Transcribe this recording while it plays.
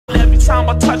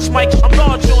time I touch mic, I'm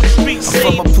large on the street.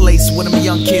 I'm from a place where them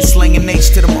young kids slinging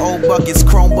H to them old buckets,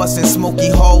 chrome busting, smoky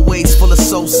hallways full of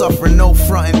soul suffering, no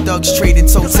frontin', thugs trading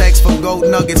toe tags for gold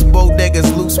nuggets,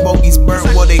 bodegas, loose bogeys, burnt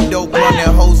while they dope, run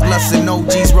their hoes lustin',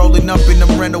 OGs rolling up in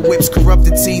them rental whips,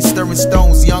 corrupted teens stirring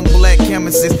stones, young black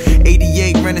chemists,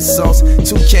 88 Renaissance,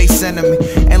 2K sentiment,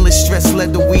 endless stress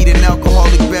led to weed and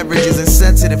alcoholic beverages,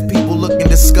 insensitive people looking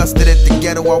disgusted at the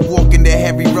ghetto. I walk in there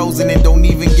heavy rosin and don't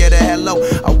even get a hello.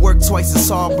 I work twice as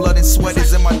hard, blood and sweat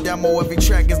is in my demo. Every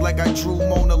track is like I drew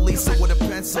Mona Lisa with a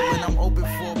pencil, and I'm open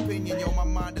for opinion. Yo, my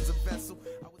mind is a vessel.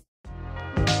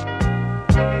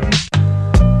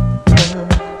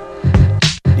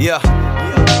 Yeah.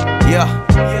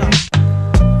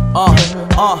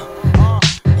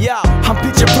 I'm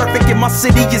picture perfect and my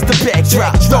city is the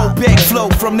backdrop. Throwback flow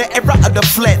from the era of the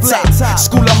flat top.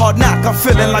 School of hard knock, I'm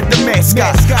feeling like the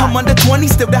mascot. I'm under 20,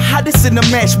 still the hottest in the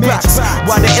matchbox.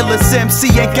 Why the illest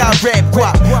MC ain't got rap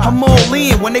guap? I'm all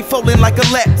in when they folding like a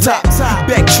laptop.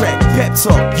 Backtrack, pep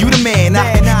talk, you the man.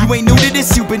 You ain't new to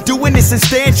this, you been doing this since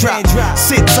stand drop.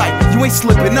 Sit tight, you ain't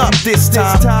slipping up this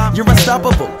time. You're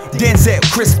unstoppable, Denzel,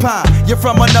 Chris Pine. You're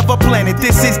from another planet,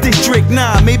 this is District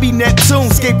 9. Maybe Neptune,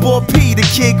 Skateboard P, the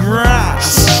Kid Grind.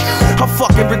 I'm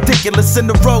fucking ridiculous, and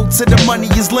the road to the money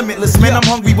is limitless. Man, I'm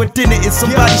hungry when dinner is.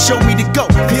 Somebody show me the go,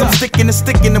 cause I'm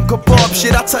sticking them kebab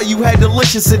shit. I tell you how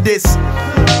delicious it is.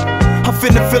 I'm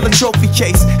finna fill a trophy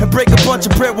case and break a bunch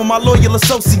of bread with my loyal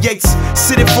associates.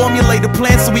 Sit and formulate a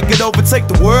plan so we could overtake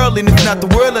the world. And if not the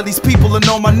world, at least people will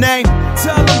know my name.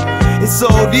 Tell them it's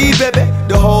OD, baby.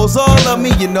 The hoes all love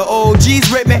me and the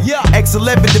OGs rate me.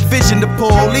 X11 division, the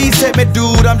police hit me.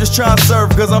 Dude, I'm just trying to serve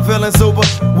cause I'm feeling super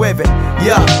wavy.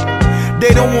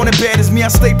 They don't want it bad as me, I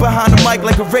stay behind the mic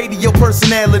like a radio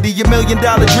personality. $1 million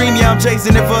dream, yeah, I'm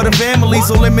chasing it for the family.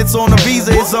 So limits on a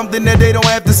visa is something that they don't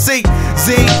have to see.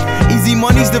 Z, easy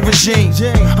money's the regime.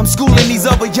 I'm schooling these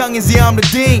other youngins, yeah, I'm the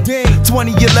dean.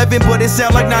 2011, but it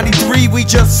sound like 93. We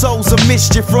just souls of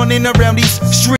mischief running around these streets.